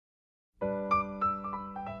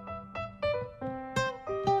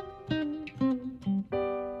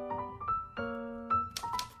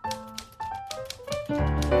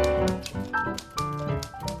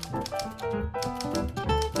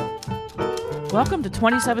Welcome to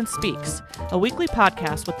 27 Speaks, a weekly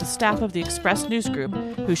podcast with the staff of the Express News Group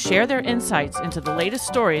who share their insights into the latest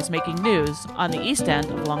stories making news on the East End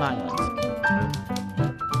of Long Island.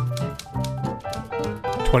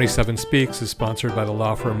 27 Speaks is sponsored by the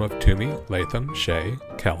law firm of Toomey, Latham, Shea,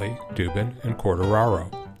 Kelly, Dubin, and Quartararo.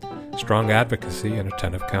 Strong advocacy and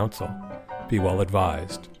attentive counsel. Be well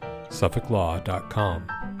advised. SuffolkLaw.com.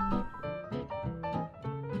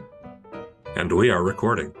 And we are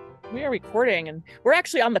recording. We are recording, and we're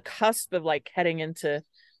actually on the cusp of heading into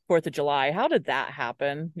 4th of July. How did that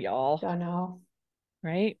happen, y'all? Don't know.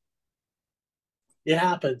 Right? It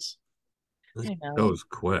happens. I know. Goes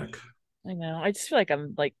quick. I know. I just feel like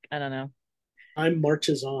I'm I don't know. Time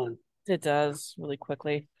marches on. It does really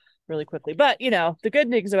quickly. But, the good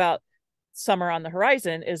news about summer on the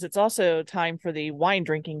horizon is it's also time for the wine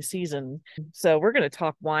drinking season. So we're going to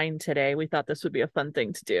talk wine today. We thought this would be a fun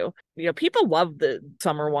thing to do. People love the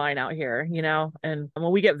summer wine out here, and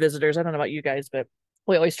when we get visitors, I don't know about you guys, but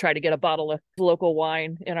we always try to get a bottle of local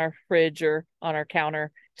wine in our fridge or on our counter.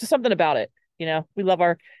 Just something about it. We love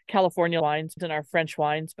our California wines and our French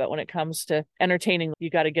wines, but when it comes to entertaining, you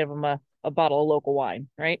got to give them a bottle of local wine,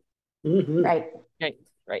 right? Mm-hmm.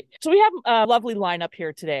 Right. So we have a lovely lineup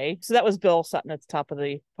here today. So that was Bill Sutton at the top of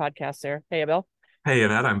the podcast there. Hey, Bill. Hey,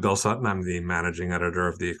 Annette. I'm Bill Sutton. I'm the managing editor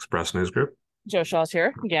of the Express News Group. Joe Shaw's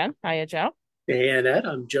here again. Hiya, Joe. Hey, Annette.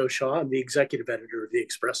 I'm Joe Shaw. I'm the executive editor of the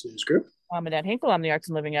Express News Group. I'm Annette Hinkle. I'm the arts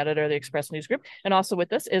and living editor of the Express News Group. And also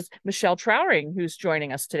with us is Michelle Trowering, who's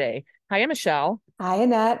joining us today. Hiya, Michelle. Hi,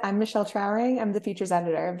 Annette. I'm Michelle Trowering. I'm the features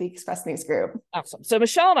editor of the Express News Group. Awesome. So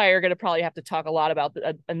Michelle and I are going to probably have to talk a lot about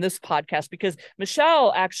in this podcast because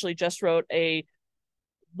Michelle actually just wrote a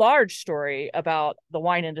large story about the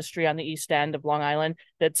wine industry on the East End of Long Island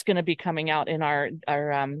that's going to be coming out in our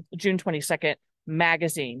June 22nd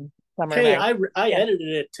magazine. Hey, I edited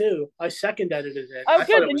it too. I second edited it. Oh,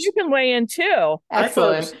 good. And you can weigh in too.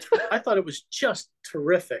 Excellent. I thought it was just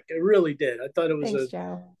terrific. It really did. I thought it was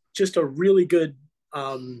Joe. A really good.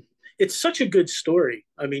 It's such a good story.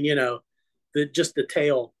 I mean, the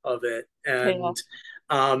tale of it, and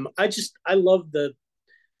I love the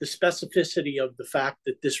specificity of the fact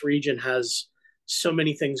that this region has so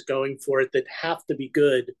many things going for it that have to be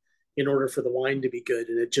good in order for the wine to be good.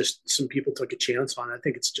 And some people took a chance on it. I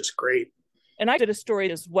think it's just great. And I did a story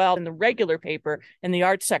as well in the regular paper in the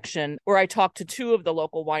art section where I talked to two of the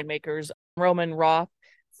local winemakers, Roman Roth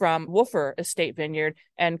from Wölffer Estate Vineyard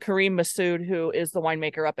and Kareem Massoud, who is the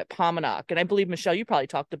winemaker up at Pominock. And I believe, Michelle, you probably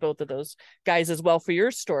talked to both of those guys as well for your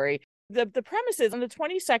story. The premise is on the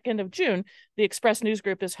 22nd of June, the Express News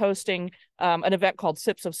Group is hosting an event called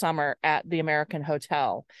Sips of Summer at the American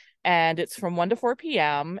Hotel. And it's from 1 to 4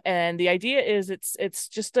 p.m. And the idea is it's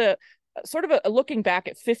just a sort of a looking back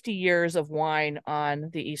at 50 years of wine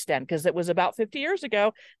on the East End, because it was about 50 years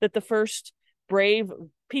ago that the first brave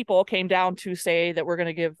people came down to say that we're going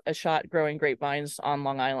to give a shot growing grapevines on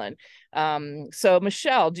Long Island. So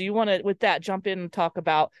Michelle, do you want to, with that, jump in and talk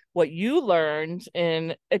about what you learned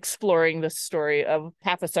in exploring the story of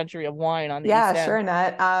half a century of wine on the East End? Yeah, sure,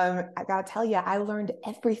 Annette. I got to tell you, I learned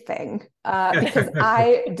everything because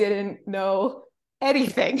I didn't know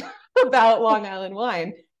anything about Long Island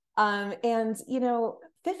wine. And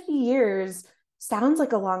 50 years sounds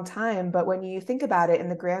like a long time, but when you think about it in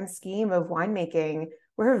the grand scheme of winemaking,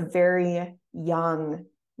 we're a very young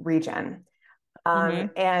region.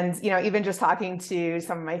 And, even just talking to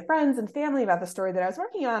some of my friends and family about the story that I was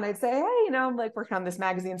working on, I'd say, hey, I'm working on this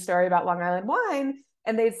magazine story about Long Island wine.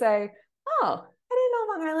 And they'd say, oh, I didn't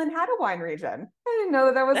know Long Island had a wine region. I didn't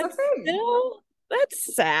know that was a thing.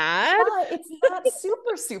 That's sad. But it's not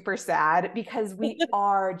super, super sad because we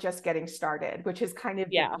are just getting started, which is kind of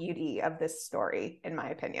the beauty of this story, in my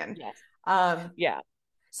opinion. Yes.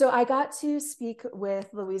 So I got to speak with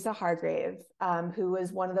Louisa Hargrave, who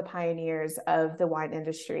was one of the pioneers of the wine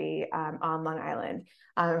industry on Long Island,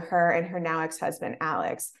 her and her now ex-husband,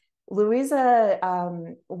 Alex. Louisa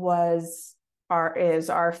is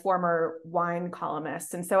our former wine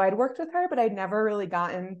columnist. And so I'd worked with her, but I'd never really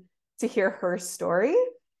gotten to hear her story.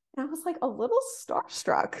 And I was a little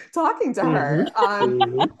starstruck talking to her.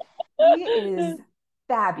 She is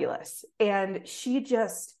fabulous. And she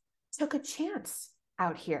just took a chance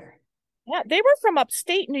out here. Yeah, they were from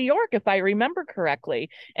upstate New York, if I remember correctly.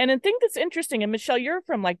 And I think that's interesting. And Michelle, you're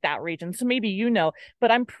from that region, so maybe but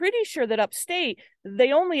I'm pretty sure that upstate,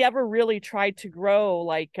 they only ever really tried to grow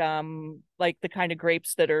the kind of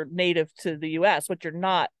grapes that are native to the U.S., which are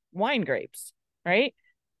not wine grapes, right?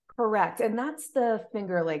 Correct. And that's the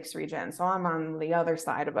Finger Lakes region. So I'm on the other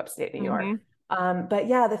side of upstate New York. But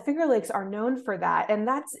yeah, the Finger Lakes are known for that. And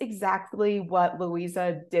that's exactly what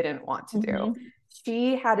Louisa didn't want to do.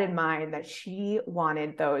 She had in mind that she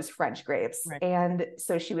wanted those French grapes. Right. And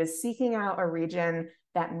so she was seeking out a region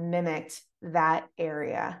that mimicked that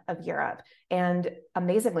area of Europe. And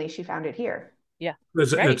amazingly, she found it here. Yeah.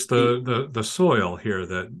 It's the soil here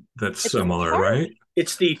that's It's similar, right?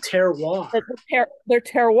 It's the terroir. Their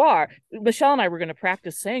terroir. Michelle and I were going to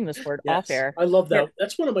practice saying this word off air. I love that.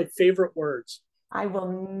 That's one of my favorite words. I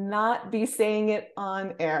will not be saying it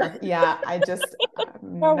on air. Yeah, I'm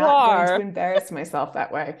not going to embarrass myself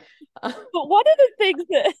that way. But one of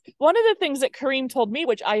the things that Kareem told me,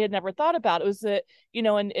 which I had never thought about, was that,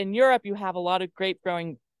 in Europe, you have a lot of grape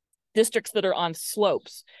growing districts that are on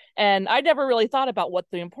slopes. And I never really thought about what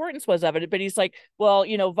the importance was of it. But he's like, well,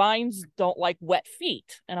 vines don't like wet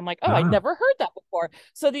feet. And I'm like, I'd never heard that before.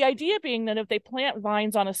 So the idea being that if they plant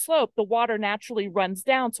vines on a slope, the water naturally runs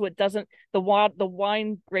down. So it doesn't, the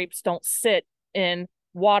wine grapes don't sit in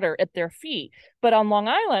water at their feet. But on Long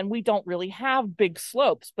Island, we don't really have big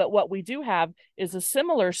slopes. But what we do have is a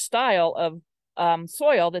similar style of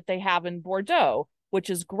soil that they have in Bordeaux, which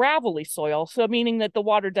is gravelly soil. So meaning that the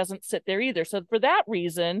water doesn't sit there either. So for that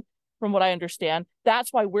reason, from what I understand,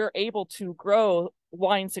 that's why we're able to grow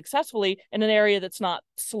wine successfully in an area that's not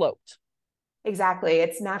sloped. Exactly.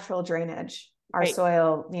 It's natural drainage. Our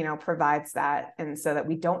soil, provides that. And so that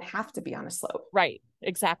we don't have to be on a slope. Right.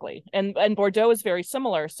 Exactly. And Bordeaux is very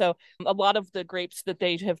similar. So a lot of the grapes that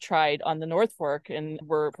they have tried on the North Fork and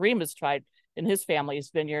where Kareem has tried in his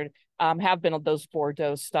family's vineyard have been of those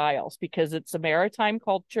Bordeaux styles because it's a maritime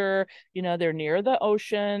culture. They're near the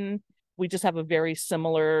ocean. We just have a very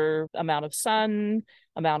similar amount of sun,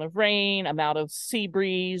 amount of rain, amount of sea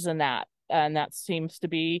breeze, and that seems to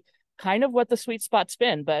be kind of what the sweet spot's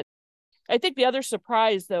been. But I think the other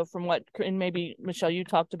surprise, though, from what, and maybe Michelle, you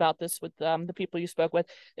talked about this with the people you spoke with,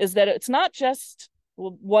 is that it's not just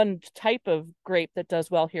one type of grape that does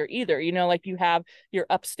well here either. Like you have your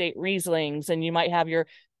upstate Rieslings and you might have your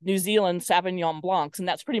New Zealand Sauvignon Blancs, and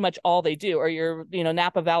that's pretty much all they do, or your,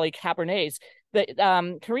 Napa Valley Cabernets. But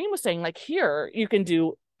Kareem was saying, like, here you can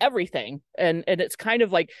do everything. And it's kind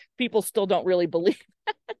of like people still don't really believe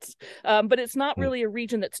that. But it's not really a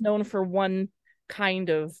region that's known for one kind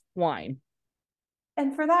of wine.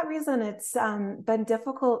 And for that reason, it's been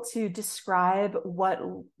difficult to describe what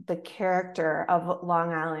the character of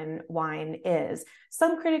Long Island wine is.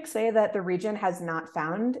 Some critics say that the region has not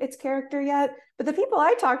found its character yet, but the people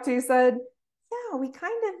I talked to said, yeah, we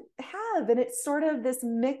kind of have. And it's sort of this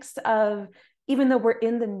mix of, even though we're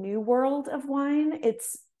in the new world of wine,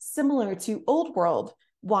 it's similar to old world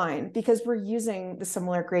wine because we're using the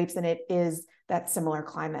similar grapes and it is that similar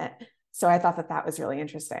climate. So I thought that was really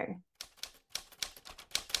interesting.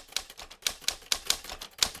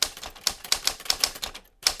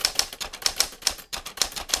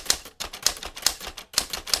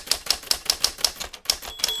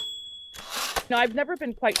 No, I've never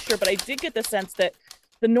been quite sure, but I did get the sense that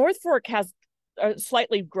the North Fork has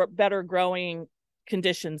slightly better growing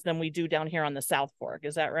conditions than we do down here on the South Fork.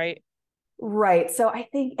 Is that right? Right. So I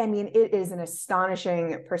think, it is an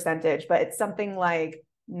astonishing percentage, but it's something like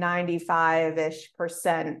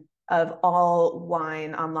 95-ish% of all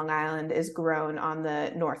wine on Long Island is grown on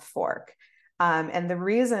the North Fork. And the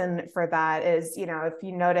reason for that is, if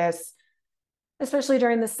you notice, especially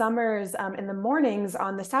during the summers, in the mornings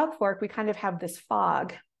on the South Fork, we kind of have this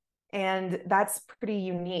fog. And that's pretty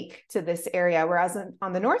unique to this area. Whereas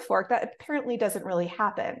on the North Fork, that apparently doesn't really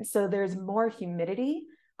happen. So there's more humidity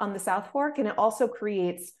on the South Fork, and it also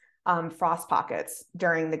creates frost pockets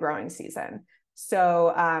during the growing season.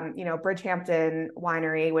 So, Bridgehampton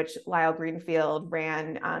Winery, which Lyle Greenfield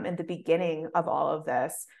ran in the beginning of all of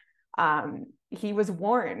this, he was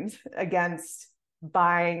warned against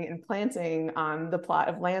buying and planting on the plot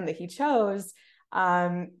of land that he chose.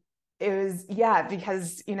 It was,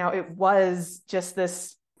 because, it was just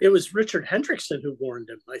this. It was Richard Hendrickson who warned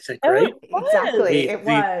him, I think, right? Exactly. It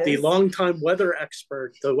was. The longtime weather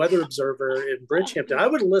expert, the weather observer in Bridgehampton. I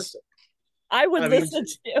would listen. I would listen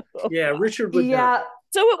too. Yeah, Richard would know.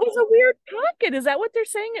 So it was a weird pocket. Is that what they're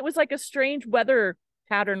saying? It was like a strange weather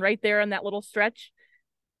pattern right there in that little stretch.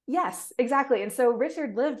 Yes, exactly. And so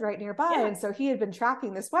Richard lived right nearby. Yeah. And so he had been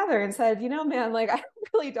tracking this weather and said, man, like, I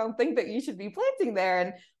really don't think that you should be planting there.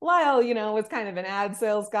 And Lyle, was kind of an ad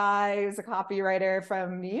sales guy. He was a copywriter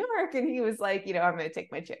from New York. And he was like, I'm going to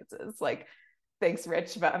take my chances. Like, thanks,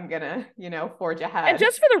 Rich, but I'm going to, forge ahead. And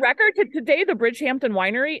just for the record, today, the Bridgehampton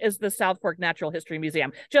Winery is the South Fork Natural History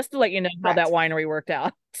Museum, just to let you know how that winery worked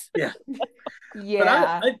out. Yeah.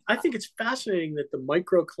 Yeah. But I think it's fascinating that the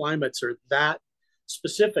microclimates are that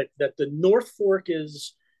specific, that the North Fork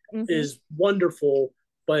is wonderful,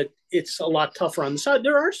 but it's a lot tougher on the side.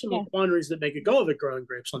 There are some wineries that make a go of it growing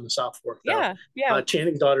grapes on the South Fork, though.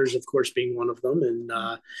 Channing Daughters, of course, being one of them, and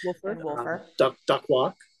Wölffer.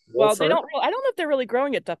 Duckwalk. Well, they don't. I don't know if they're really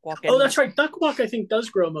growing at Duckwalk anymore. Oh, that's right. Duckwalk, I think, does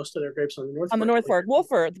grow most of their grapes on the North Fork. On the North Fork.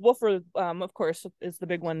 Wölffer, of course, is the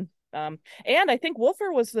big one. And I think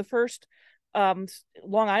Wölffer was the first Long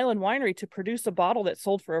Island winery to produce a bottle that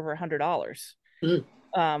sold for over $100.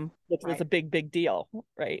 Which was a big deal,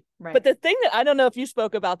 right? But the thing that I don't know if you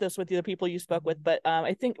spoke about this with the people you spoke with, but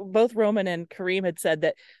I think both Roman and Kareem had said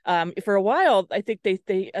that for a while, I think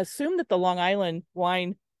they assumed that the Long Island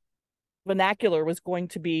wine vernacular was going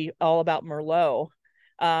to be all about Merlot,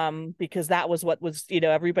 because that was what was,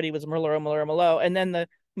 everybody was Merlot, and then the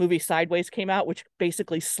movie Sideways came out, which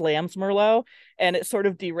basically slams Merlot, and it sort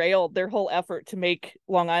of derailed their whole effort to make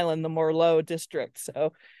Long Island the Merlot district.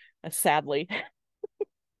 So sadly,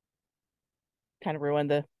 kind of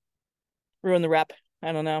ruined the rep.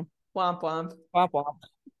 I don't know. Womp womp. Womp womp.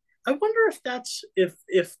 I wonder if that's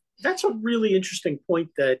a really interesting point,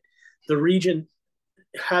 that the region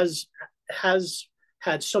has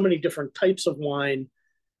had so many different types of wine,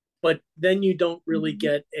 but then you don't really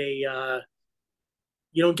get a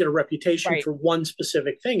reputation for one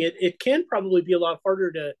specific thing. It can probably be a lot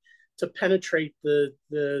harder to penetrate the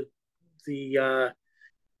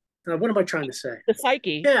what am I trying to say? The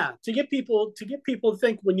psyche. Yeah, to get people to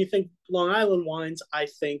think, when you think Long Island wines, I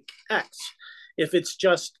think X. If it's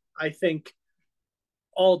just, I think,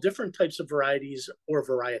 all different types of varieties or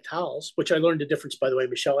varietals, which I learned the difference, by the way,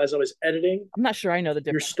 Michelle, as I was editing. I'm not sure I know the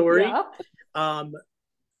difference. Your story. Yeah.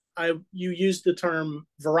 You used the term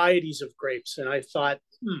varieties of grapes, and I thought,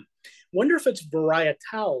 wonder if it's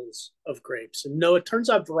varietals of grapes. And no, it turns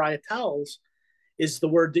out varietals is the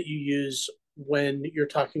word that you use when you're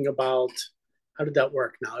talking about, how did that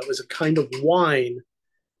work now? It was a kind of wine.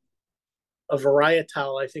 A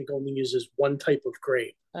varietal, I think, only uses one type of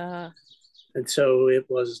grape. And so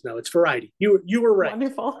it's variety. You were right.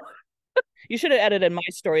 Wonderful. You should have edited my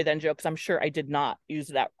story then, Joe, because I'm sure I did not use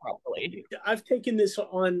that properly. I've taken this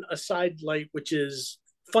on a side light, which is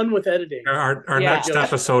fun with editing. Our next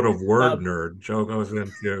episode of Word Nerd, Joe goes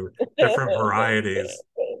into different varieties.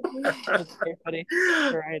 That's very funny.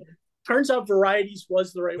 Right. Turns out varieties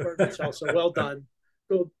was the right word, Michelle. So well done.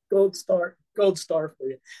 Gold star for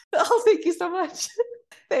you. Oh, thank you so much.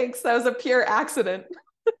 Thanks. That was a pure accident.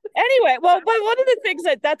 Anyway, well, but one of the things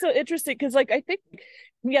that's interesting, because I think,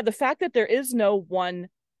 the fact that there is no one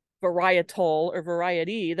varietal or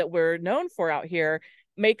variety that we're known for out here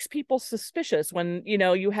makes people suspicious when,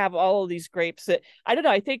 you have all of these grapes that, I don't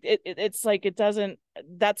know, I think it's like, it doesn't,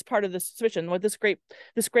 that's part of the suspicion. With this grape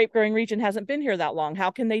growing region hasn't been here that long.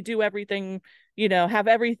 How can they do everything, have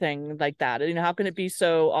everything like that? How can it be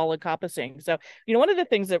so all encompassing? So, one of the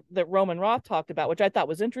things that Roman Roth talked about, which I thought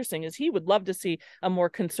was interesting, is he would love to see a more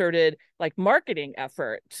concerted marketing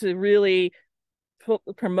effort to really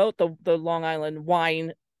promote the Long Island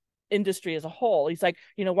wine industry as a whole. He's like,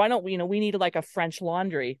 why don't we, we need a French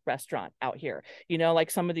Laundry restaurant out here,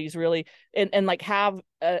 some of these really, and have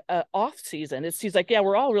a off season. He's like,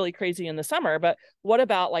 we're all really crazy in the summer, but what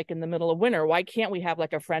about in the middle of winter? Why can't we have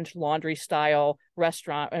a French Laundry style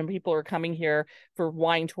restaurant, and people are coming here for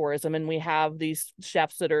wine tourism, and we have these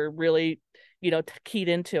chefs that are really, keyed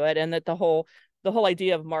into it, and that the whole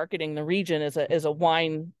idea of marketing the region is a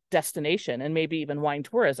wine destination, and maybe even wine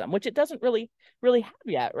tourism, which it doesn't really have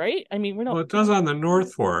yet, right? I mean, it does on the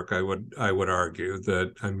North Fork. I would argue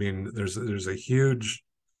that, there's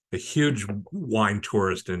a huge wine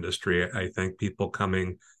tourist industry. I think people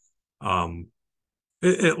coming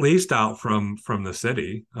at least out from the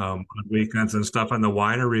city on weekends and stuff, and the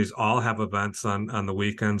wineries all have events on the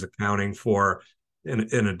weekends, accounting for,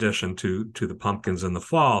 in addition to the pumpkins in the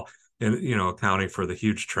fall, and accounting for the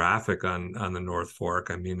huge traffic on the North Fork.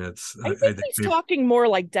 I think he's talking more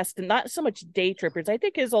not so much day trippers. I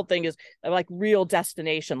think his whole thing is real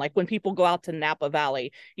destination, when people go out to Napa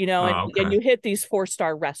Valley, and you hit these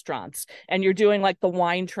 4-star restaurants, and you're doing the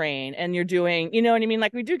wine train, and you're doing, what I mean?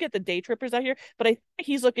 We do get the day trippers out here, but I think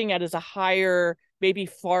he's looking at as a higher, maybe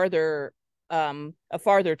farther, a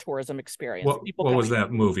farther tourism experience. What was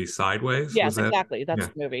that movie, Sideways? Yes, exactly. That's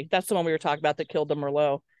the movie. That's the one we were talking about that killed the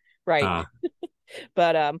Merlot. Right.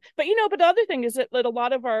 But the other thing is that a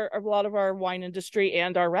lot of our wine industry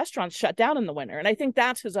and our restaurants shut down in the winter. And I think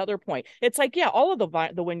that's his other point. It's all of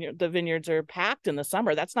the vineyards are packed in the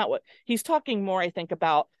summer. That's not what he's talking more, I think,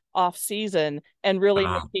 about off season, and really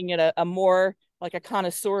making it a more a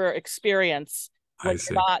connoisseur experience when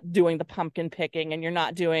you're not doing the pumpkin picking, and you're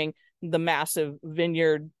not doing the massive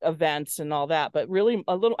vineyard events and all that, but really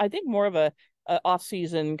a little, I think more of a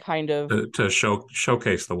off-season kind of to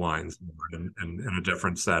showcase the wines in a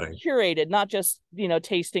different setting, curated, not just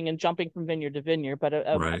tasting and jumping from vineyard to vineyard, but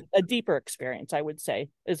a deeper experience, I would say,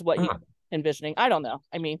 is what you're envisioning. I don't know.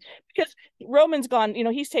 I mean, because Roman's gone,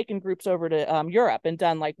 he's taken groups over to Europe and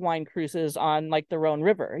done like wine cruises on like the Rhone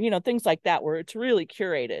River, things like that, where it's really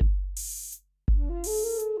curated.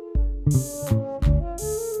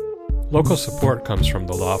 Local support comes from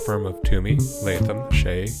the law firm of Toomey, Latham,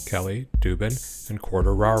 Shea, Kelly, Dubin, and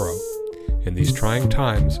Quartararo. In these trying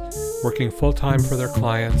times, working full-time for their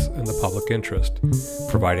clients and the public interest,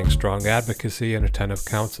 providing strong advocacy and attentive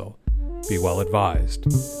counsel. Be well advised.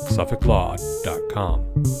 SuffolkLaw.com.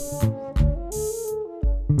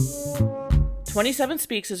 27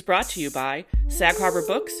 Speaks is brought to you by Sag Harbor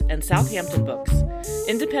Books and Southampton Books,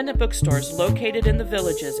 independent bookstores located in the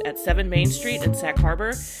Villages at 7 Main Street in Sag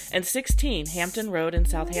Harbor and 16 Hampton Road in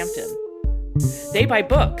Southampton. They buy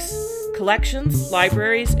books, collections,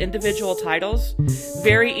 libraries, individual titles.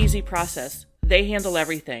 Very easy process. They handle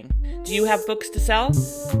everything. Do you have books to sell?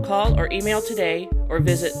 Call or email today or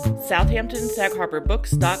visit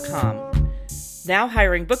southamptonsagharbourbooks.com. Now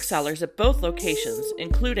hiring booksellers at both locations,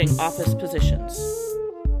 including office positions.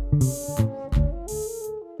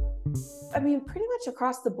 I mean, pretty much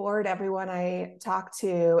across the board, everyone I talked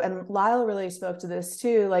to, and Lyle really spoke to this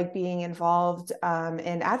too, like being involved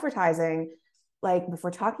in advertising. Like if we're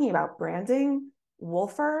talking about branding,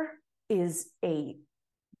 Wölffer is a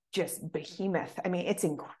just behemoth. I mean, it's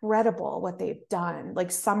incredible what they've done. Like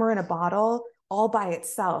Summer in a Bottle, all by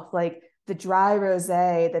itself. Like the dry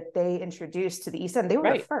rosé that they introduced to the East End, they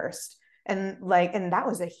were the first. And that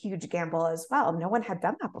was a huge gamble as well. No one had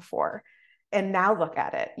done that before. And now look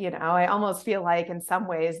at it, I almost feel like in some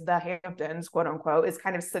ways the Hamptons, quote unquote, is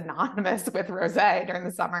kind of synonymous with rosé during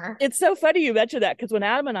the summer. It's so funny you mentioned that, because when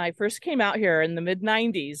Adam and I first came out here in the mid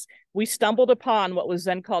 90s, we stumbled upon what was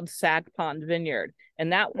then called Sag Pond Vineyard.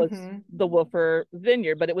 And that was the Wölffer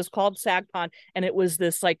Vineyard, but it was called Sag Pond. And it was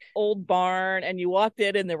this like old barn, and you walked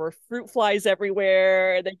in and there were fruit flies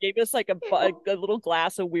everywhere. And they gave us like a little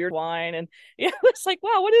glass of weird wine. And it was like,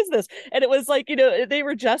 wow, what is this? And it was like, they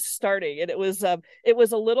were just starting. And it was a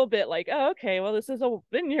little bit like, oh, okay, well, this is a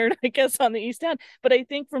vineyard, I guess, on the East End. But I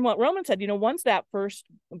think from what Roman said, once that first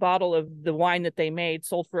bottle of the wine that they made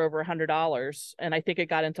sold for over $100, and I think it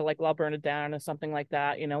got into like La Bernardin or something like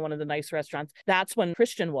that, one of the nice restaurants, that's when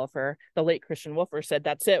Christian Wölffer, the late Christian Wölffer, said,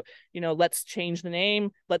 that's it, let's change the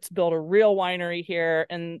name, let's build a real winery here.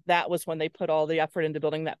 And that was when they put all the effort into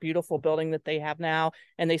building that beautiful building that they have now,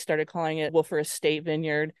 and they started calling it Wölffer Estate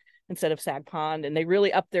Vineyard instead of Sag Pond, and they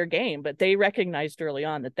really upped their game. But they recognized early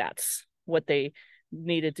on that that's what they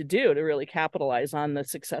needed to do to really capitalize on the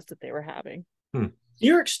success that they were having. New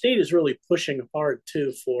York State is really pushing hard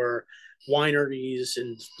too for wineries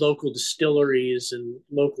and local distilleries and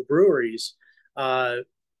local breweries to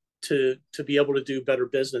be able to do better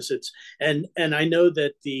business. And I know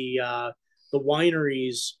that the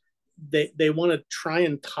wineries, they want to try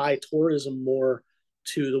and tie tourism more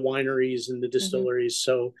to the wineries and the distilleries.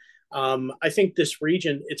 So I think this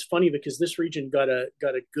region, it's funny because this region got a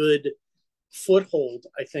good foothold,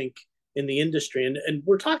 I think, in the industry. And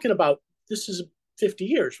we're talking about, this is 50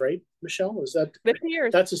 years, right, Michelle? Is that 50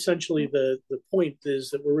 years? That's essentially the point,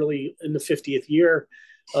 is that we're really in the 50th year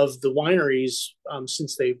of the wineries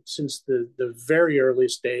since the very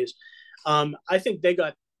earliest days. I think they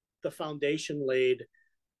got the foundation laid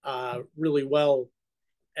really well,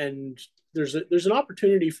 and there's an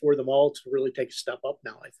opportunity for them all to really take a step up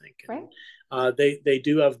now, I think. Right. And, they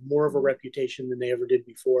do have more of a reputation than they ever did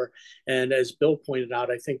before. And as Bill pointed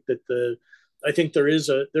out, I think that there is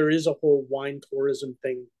a whole wine tourism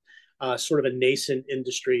thing, sort of a nascent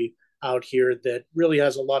industry out here that really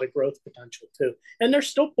has a lot of growth potential too. And they're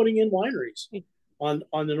still putting in wineries on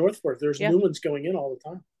the North Fork. There's new ones going in all the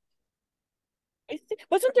time.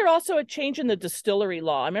 Wasn't there also a change in the distillery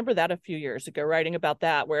law? I remember that a few years ago, writing about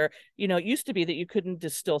that, where, it used to be that you couldn't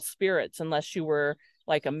distill spirits unless you were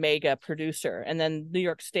like a mega producer. And then New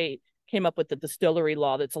York State came up with the distillery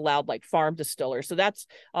law that's allowed like farm distillers. So that's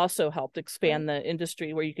also helped expand the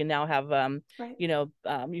industry, where you can now have, you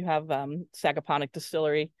have Sagaponic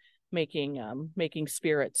Distillery making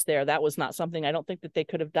spirits there. That was not something, I don't think, that they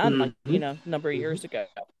could have done a number of years ago.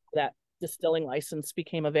 That distilling license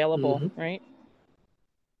became available, right?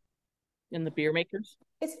 In the beer makers.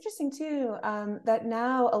 It's interesting too, that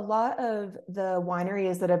now a lot of the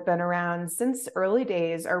wineries that have been around since early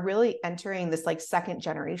days are really entering this like second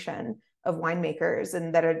generation of winemakers,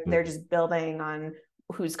 and they're just building on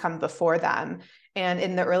who's come before them. And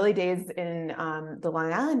in the early days in the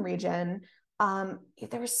Long Island region,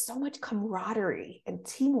 there was so much camaraderie and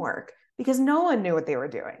teamwork because no one knew what they were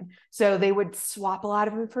doing. So they would swap a lot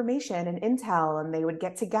of information and intel, and they would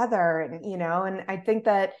get together, and, and I think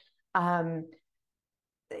that,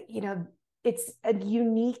 it's a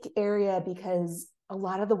unique area because a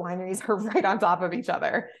lot of the wineries are right on top of each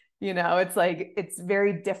other. It's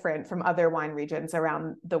very different from other wine regions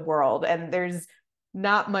around the world. And there's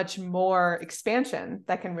not much more expansion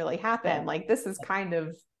that can really happen. Like, this is kind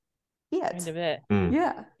of it.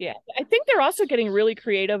 Yeah. Yeah. I think they're also getting really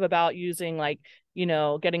creative about using,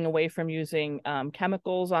 getting away from using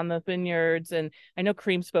chemicals on the vineyards. And I know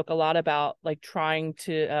Kareem spoke a lot about trying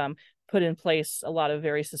to put in place a lot of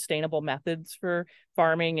very sustainable methods for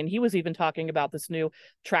farming. And he was even talking about this new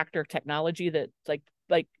tractor technology that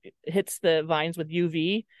hits the vines with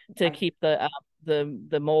UV to keep the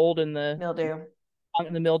mold and the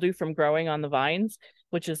mildew from growing on the vines,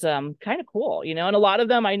 which is kind of cool, and a lot of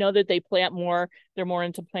them, I know that they plant more, they're more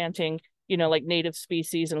into planting, native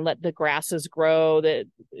species and let the grasses grow that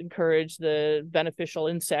encourage the beneficial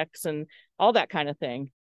insects and all that kind of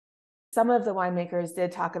thing. Some of the winemakers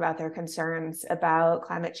did talk about their concerns about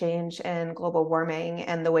climate change and global warming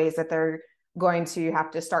and the ways that they're going to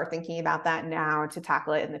have to start thinking about that now to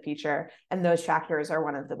tackle it in the future. And those tractors are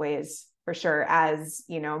one of the ways, for sure, as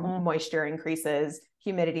moisture increases,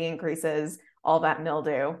 humidity increases, all that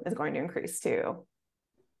mildew is going to increase too.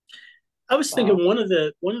 I was thinking one of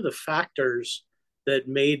the factors that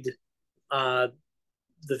made the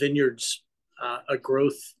vineyards a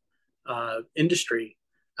growth industry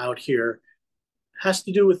out here has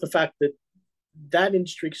to do with the fact that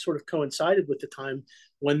industry sort of coincided with the time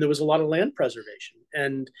when there was a lot of land preservation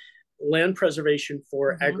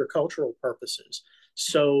for agricultural purposes.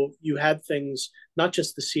 So you had things, not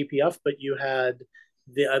just the CPF, but you had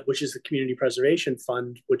which is the Community Preservation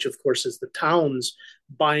Fund, which of course is the towns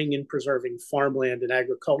buying and preserving farmland and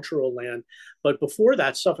agricultural land. But before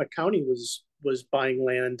that, Suffolk County was buying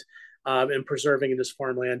land and preserving this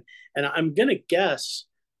farmland. And I'm going to guess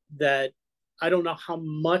that I don't know how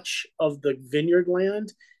much of the vineyard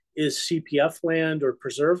land is CPF land or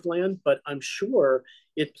preserved land, but I'm sure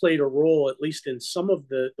it played a role, at least in some of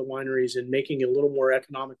the wineries, in making it a little more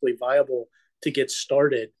economically viable to get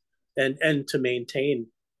started and to maintain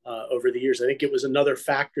over the years. I think it was another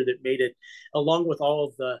factor that made it, along with all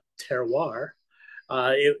of the terroir,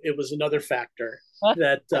 it was another factor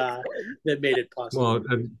that made it possible. Well,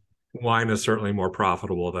 and wine is certainly more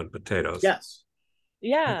profitable than potatoes. Yes.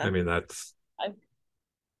 Yeah. I mean, that's...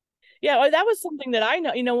 Yeah, that was something that I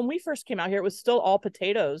know, when we first came out here, it was still all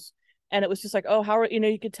potatoes. And it was just like, oh, how are,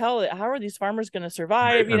 you could tell it, how are these farmers going to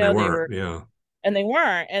survive? And they were, yeah. And they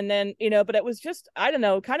weren't. And then, but it was just, I don't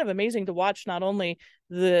know, kind of amazing to watch not only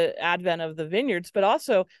the advent of the vineyards, but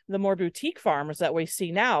also the more boutique farmers that we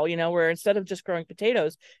see now, where instead of just growing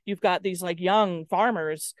potatoes, you've got these young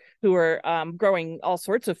farmers who are growing all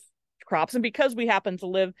sorts of crops. And because we happen to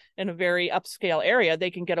live in a very upscale area, they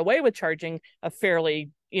can get away with charging a fairly,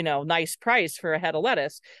 nice price for a head of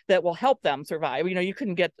lettuce that will help them survive. You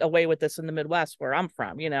couldn't get away with this in the Midwest where I'm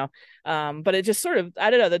from, but it just sort of, I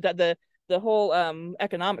don't know, the whole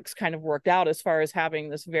economics kind of worked out as far as having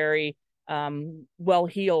this very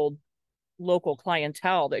well-heeled local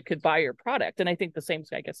clientele that could buy your product. And I think the same is,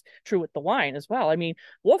 I guess, true with the wine as well. I mean,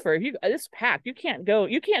 Wölffer, it's packed. You can't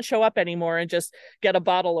show up anymore and just get a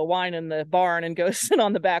bottle of wine in the barn and go sit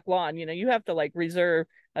on the back lawn. You have to reserve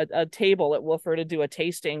a table at Wölffer to do a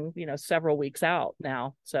tasting, several weeks out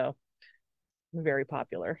now. So very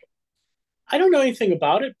popular. I don't know anything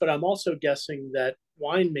about it, but I'm also guessing that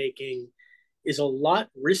winemaking is a lot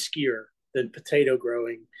riskier than potato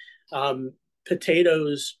growing.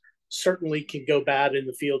 Potatoes certainly can go bad in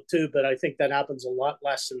the field too, but I think that happens a lot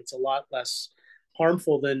less, and it's a lot less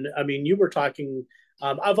harmful than, you were talking,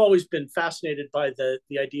 I've always been fascinated by the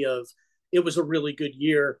idea of it was a really good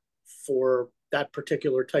year for that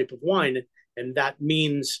particular type of wine. And that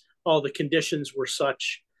means all the conditions were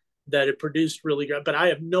such that it produced really good, but I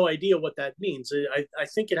have no idea what that means. I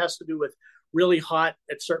think it has to do with really hot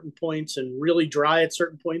at certain points and really dry at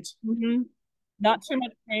certain points. Mm-hmm. Not too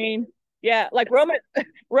much rain. Yeah,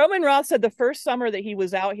 Roman Roth said the first summer that he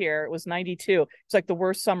was out here, it was 92. It's the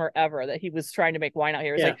worst summer ever that he was trying to make wine out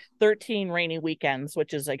here. It's 13 rainy weekends,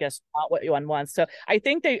 which is, I guess, not what one wants. So I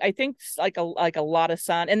think a lot of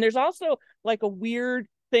sun. And there's also a weird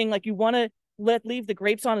thing, you want to leave the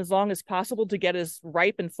grapes on as long as possible to get as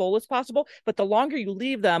ripe and full as possible. But the longer you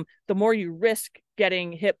leave them, the more you risk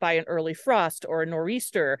getting hit by an early frost or a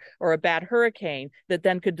nor'easter or a bad hurricane that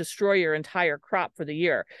then could destroy your entire crop for the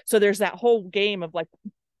year. So there's that whole game of like,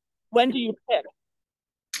 when do you pick?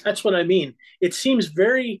 That's what I mean. It seems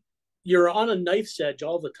you're on a knife's edge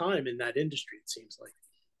all the time in that industry, it seems like.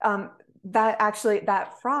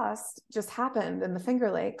 That frost just happened in the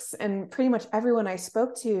Finger Lakes, and pretty much everyone I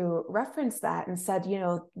spoke to referenced that and said,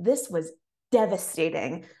 this was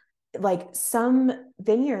devastating. Like some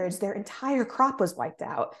vineyards, their entire crop was wiped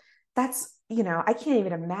out. That's, I can't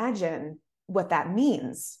even imagine what that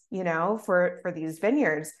means, for these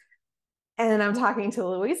vineyards. And I'm talking to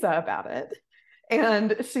Louisa about it.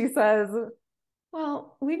 And she says,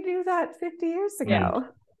 well, we knew that 50 years ago. Yeah.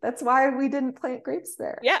 That's why we didn't plant grapes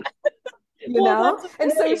there. Yeah. And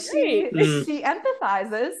so she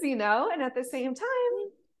empathizes, and at the same time,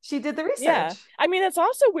 she did the research. Yeah. I mean, it's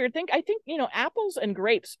also a weird thing. I think, apples and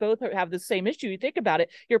grapes both have the same issue. You think about it,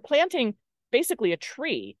 you're planting basically a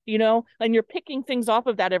tree, and you're picking things off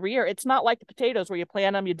of that every year. It's not like the potatoes where you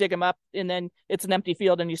plant them, you dig them up, and then it's an empty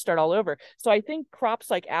field and you start all over. So I think crops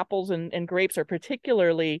like apples and grapes are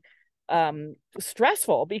particularly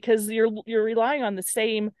stressful because you're relying on the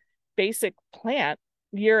same basic plant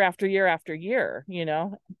year after year after year,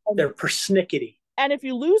 They're persnickety. And if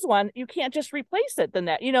you lose one, you can't just replace it. Then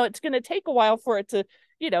that, it's going to take a while for it to,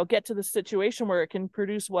 get to the situation where it can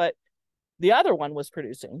produce what the other one was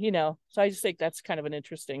producing, So I just think that's kind of a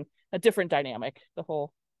different dynamic, the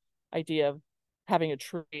whole idea of having a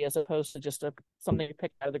tree as opposed to just something you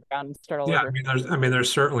pick out of the ground and start all over.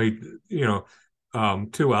 There's certainly,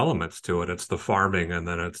 two elements to it. It's the farming and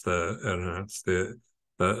then it's the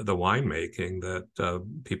winemaking that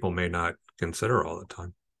people may not consider all the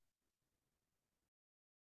time.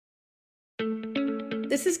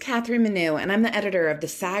 This is Catherine Manu, and I'm the editor of the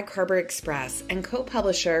Sag Harbor Express and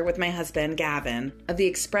co-publisher with my husband, Gavin, of the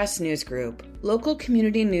Express News Group. Local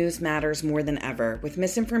community news matters more than ever, with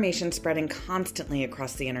misinformation spreading constantly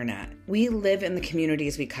across the internet. We live in the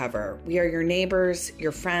communities we cover. We are your neighbors,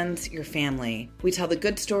 your friends, your family. We tell the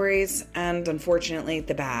good stories and, unfortunately,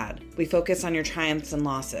 the bad. We focus on your triumphs and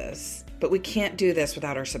losses. But we can't do this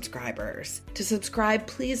without our subscribers. To subscribe,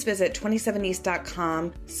 please visit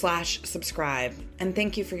 27east.com/subscribe. And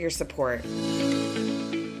thank you for your support.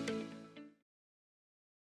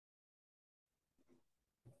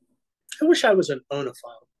 I wish I was an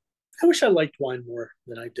oenophile. I wish I liked wine more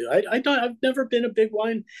than I do. I've never been a big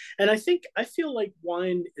wine. And I feel like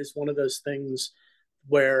wine is one of those things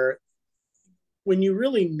where when you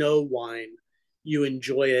really know wine, you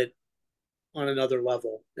enjoy it on another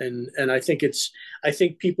level. And I think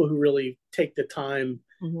people who really take the time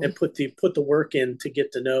and put the work in to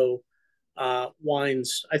get to know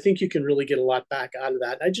wines, I think you can really get a lot back out of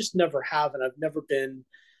that. I just never have, and I've never been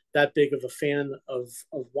that big of a fan of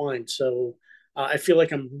wine. So I feel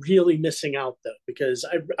like I'm really missing out though, because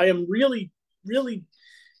I am really, really,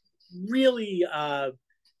 really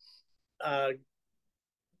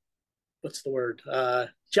what's the word?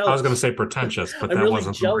 Jealous. I was going to say pretentious, but that really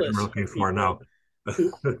wasn't the word I'm looking for now.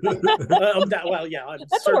 I'm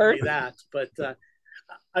certainly that, but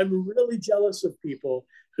I'm really jealous of people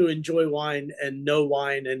who enjoy wine and know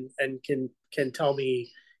wine and can tell me,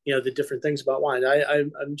 the different things about wine. I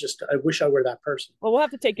wish I were that person. Well, we'll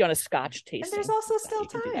have to take you on a Scotch tasting. And there's also still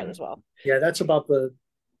time as well. Yeah, that's about the.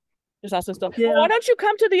 There's also still. Yeah. Well, why don't you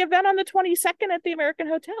come to the event on the 22nd at the American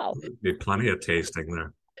Hotel? There'll be plenty of tasting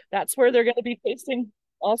there. That's where they're going to be tasting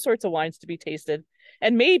all sorts of wines to be tasted.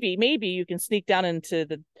 And maybe you can sneak down into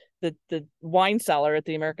the wine cellar at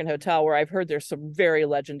the American Hotel, where I've heard there's some very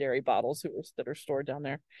legendary bottles that are stored down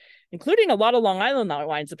there, including a lot of Long Island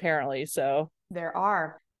wines, apparently. So there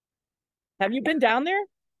are. Have you been down there?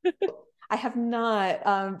 I have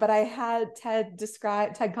not, but I had Ted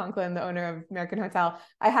Conklin, the owner of American Hotel.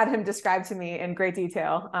 I had him describe to me in great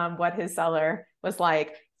detail what his cellar was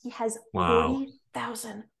like. He has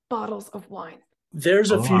 40,000 bottles of wine. There's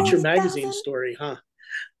a future magazine story, huh?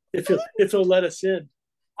 If he'll let us in.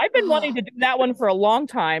 I've been wanting to do that one for a long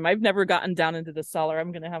time. I've never gotten down into the cellar.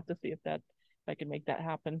 I'm going to have to see if I can make that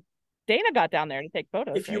happen. Dana got down there to take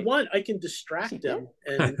photos. If you want, I can distract him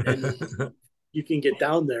and you can get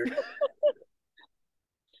down there.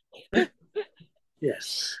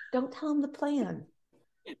 Yes. Don't tell him the plan.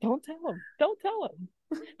 Don't tell him.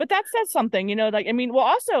 But that says something,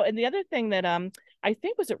 also, and the other thing that I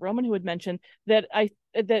think was it Roman who had mentioned that was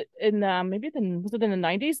it in the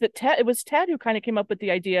 90s that it was Ted who kind of came up with the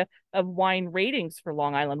idea of wine ratings for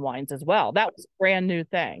Long Island wines as well. That was a brand new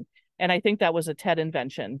thing. And I think that was a Ted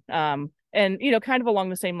invention. And, kind of along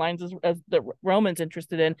the same lines as the Roman's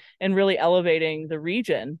interested in, and really elevating the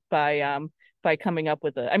region by by coming up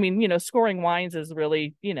with scoring wines is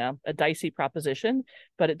really, a dicey proposition,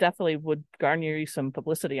 but it definitely would garner you some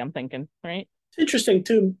publicity, I'm thinking, right? It's interesting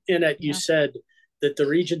too, in that you said that the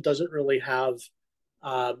region doesn't really have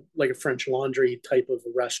like a French Laundry type of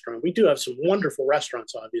a restaurant. We do have some wonderful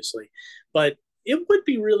restaurants, obviously, but it would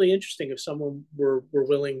be really interesting if someone were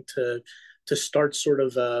willing to start sort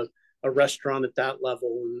of a restaurant at that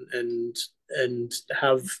level and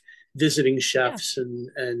have visiting chefs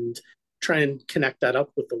and try and connect that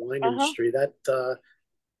up with the wine industry. That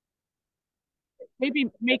maybe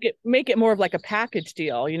make it more of like a package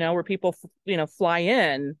deal, where people fly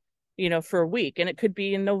in, for a week, and it could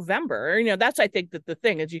be in November. That's, I think, that the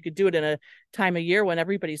thing is you could do it in a time of year when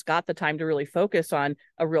everybody's got the time to really focus on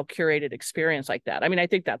a real curated experience like that. I mean, I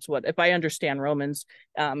think that's what, if I understand Roman's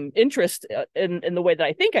interest in the way that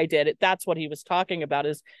I think I did it, that's what he was talking about,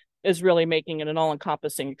 is really making it an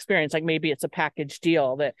all-encompassing experience. Like maybe it's a package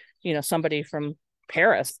deal that, somebody from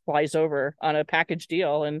Paris flies over on a package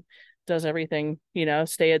deal and does everything,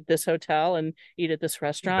 stay at this hotel and eat at this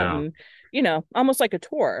restaurant, and almost like a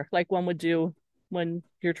tour, like one would do when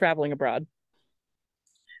you're traveling abroad.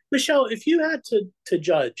 Michelle, if you had to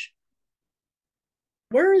judge,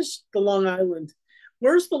 where's the Long Island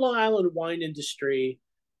wine industry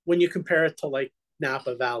when you compare it to like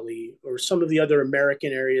Napa Valley or some of the other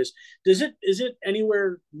American areas? Is it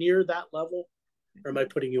anywhere near that level, or am I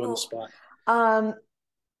putting you on the spot?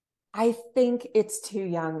 I think it's too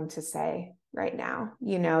young to say right now.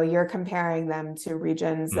 You're comparing them to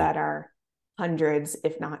regions that are hundreds,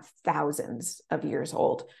 if not thousands of years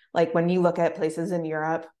old. Like when you look at places in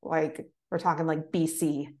Europe, like we're talking like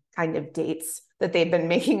BC kind of dates that they've been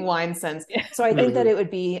making wine since. So I think that it would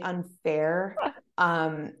be unfair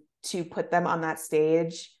to put them on that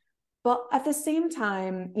stage. But at the same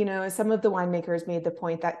time, some of the winemakers made the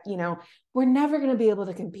point that, we're never going to be able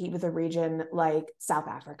to compete with a region like South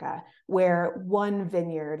Africa, where one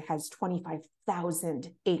vineyard has 25,000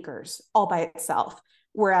 acres all by itself.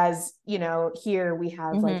 Whereas, here we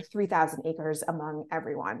have like 3,000 acres among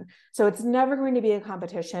everyone. So it's never going to be a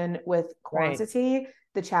competition with quantity. Right.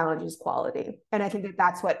 The challenge is quality. And I think that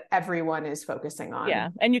that's what everyone is focusing on. Yeah.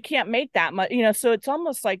 And you can't make that much, so it's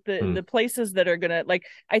almost like the places that are going to, like,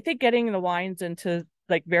 I think getting the wines into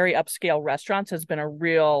like very upscale restaurants has been a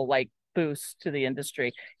real like boost to the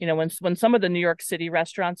industry. When some of the New York City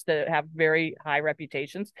restaurants that have very high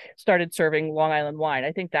reputations started serving Long Island wine,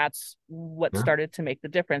 I think that's what started to make the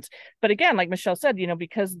difference. But again, like Michelle said,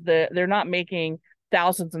 because they're not making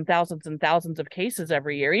thousands and thousands and thousands of cases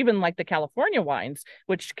every year, even like the California wines,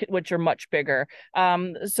 which are much bigger.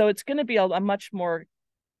 So it's going to be a much more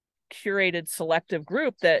curated, selective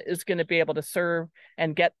group that is going to be able to serve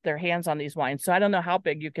and get their hands on these wines. So I don't know how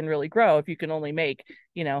big you can really grow if you can only make,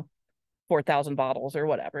 4,000 bottles or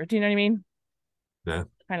whatever. Do you know what I mean? Yeah.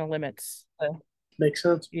 Kind of limits. Makes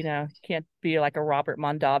sense. Can't be like a Robert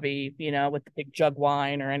Mondavi, with the big jug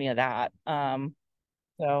wine or any of that.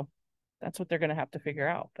 So that's what they're going to have to figure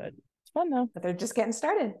out. But it's fun though. But they're just getting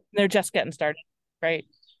started. Right?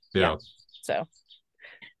 Yeah.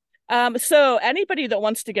 So anybody that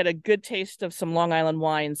wants to get a good taste of some Long Island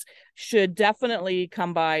wines should definitely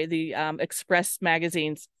come by the Express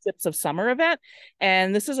Magazine's Sips of Summer event.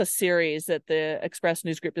 And this is a series that the Express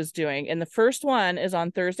News Group is doing. And the first one is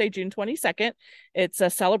on Thursday, June 22nd. It's a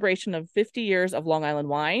celebration of 50 years of Long Island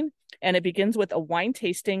wine. And it begins with a wine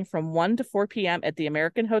tasting from 1 to 4 p.m. at the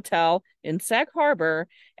American Hotel in Sag Harbor.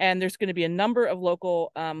 And there's going to be a number of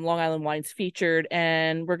local Long Island wines featured.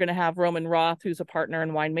 And we're going to have Roman Roth, who's a partner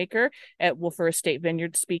and winemaker at Wölffer Estate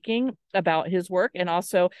Vineyard, speaking about his work. And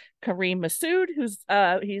also Kareem Massoud, who's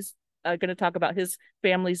he's going to talk about his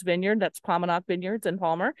family's vineyard. That's Pominock Vineyards in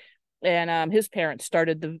Palmer. And his parents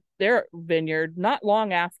started their vineyard not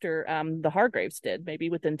long after the Hargraves did, maybe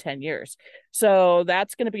within 10 years. So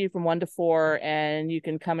that's going to be from 1 to 4. And you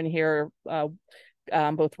can come and hear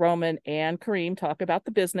both Roman and Kareem talk about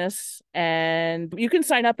the business. And you can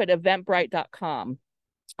sign up at eventbrite.com.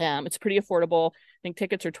 It's pretty affordable. I think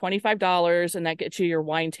tickets are $25, and that gets you your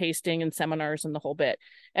wine tasting and seminars and the whole bit.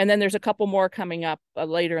 And then there's a couple more coming up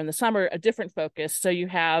later in the summer, a different focus. So you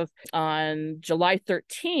have on July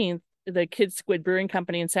 13th, the Kid Squid Brewing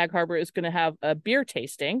Company in Sag Harbor is going to have a beer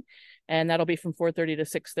tasting, and that'll be from 4:30 to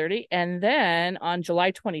 6:30. And then on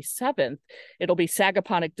July 27th, it'll be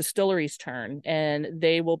Sagaponic Distillery's turn, and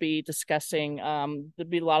they will be discussing, there'll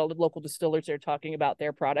be a lot of local distillers that are talking about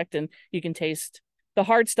their product, and you can taste the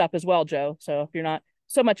hard stuff as well, Joe. So if you're not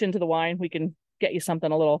so much into the wine, we can get you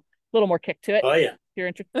something a little more kick to it. Oh yeah. If you're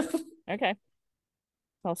interested. Okay.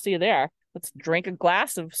 I'll see you there. Let's drink a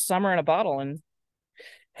glass of summer in a bottle and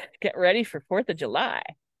get ready for 4th of July.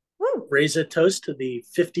 Woo! raise a toast to the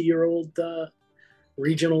 50-year-old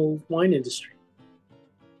regional wine industry.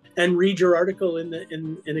 And read your article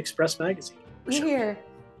in Express Magazine. Here.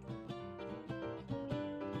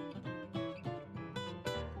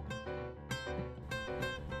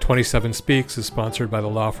 "27 Speaks" is sponsored by the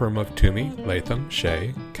law firm of Toomey, Latham,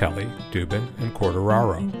 Shea, Kelly, Dubin, and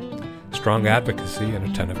Corderaro. Strong advocacy and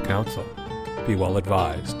attentive counsel. Be well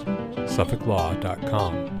advised.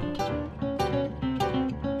 SuffolkLaw.com.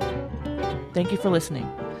 Thank you for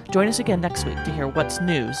listening. Join us again next week to hear what's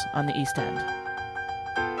news on the East End.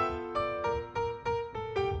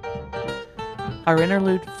 Our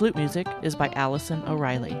interlude flute music is by Allison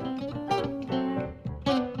O'Reilly.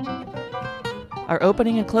 Our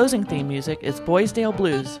opening and closing theme music is Boysdale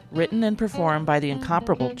Blues, written and performed by the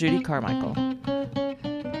incomparable Judy Carmichael.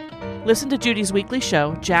 Listen to Judy's weekly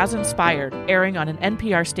show, Jazz Inspired, airing on an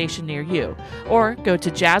NPR station near you, or go to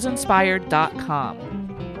jazzinspired.com.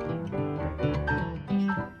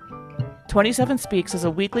 27 Speaks is a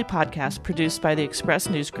weekly podcast produced by the Express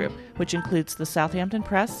News Group, which includes the Southampton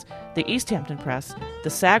Press, the East Hampton Press, the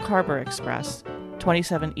Sag Harbor Express,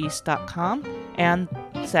 27east.com, and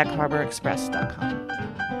sagharborexpress.com.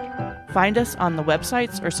 Find us on the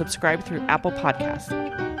websites or subscribe through Apple Podcasts.